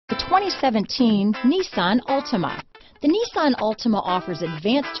2017 Nissan Altima. The Nissan Altima offers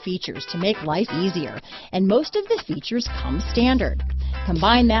advanced features to make life easier, and most of the features come standard.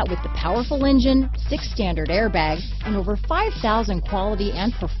 Combine that with the powerful engine, 6 standard airbags, and over 5,000 quality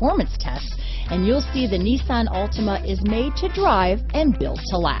and performance tests, and you'll see the Nissan Altima is made to drive and built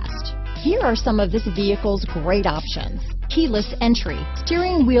to last. Here are some of this vehicle's great options: keyless entry,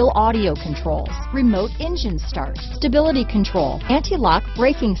 steering wheel audio controls, remote engine start, stability control, anti-lock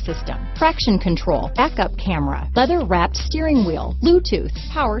braking system, traction control, backup camera, leather-wrapped steering wheel, Bluetooth,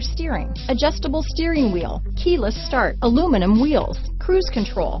 power steering, adjustable steering wheel, keyless start, aluminum wheels, cruise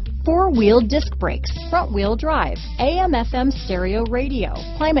control, 4-wheel disc brakes, front-wheel drive, AM/FM stereo radio,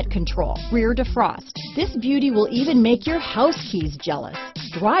 climate control, rear defrost. This beauty will even make your house keys jealous.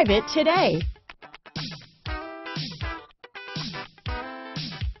 Drive it today.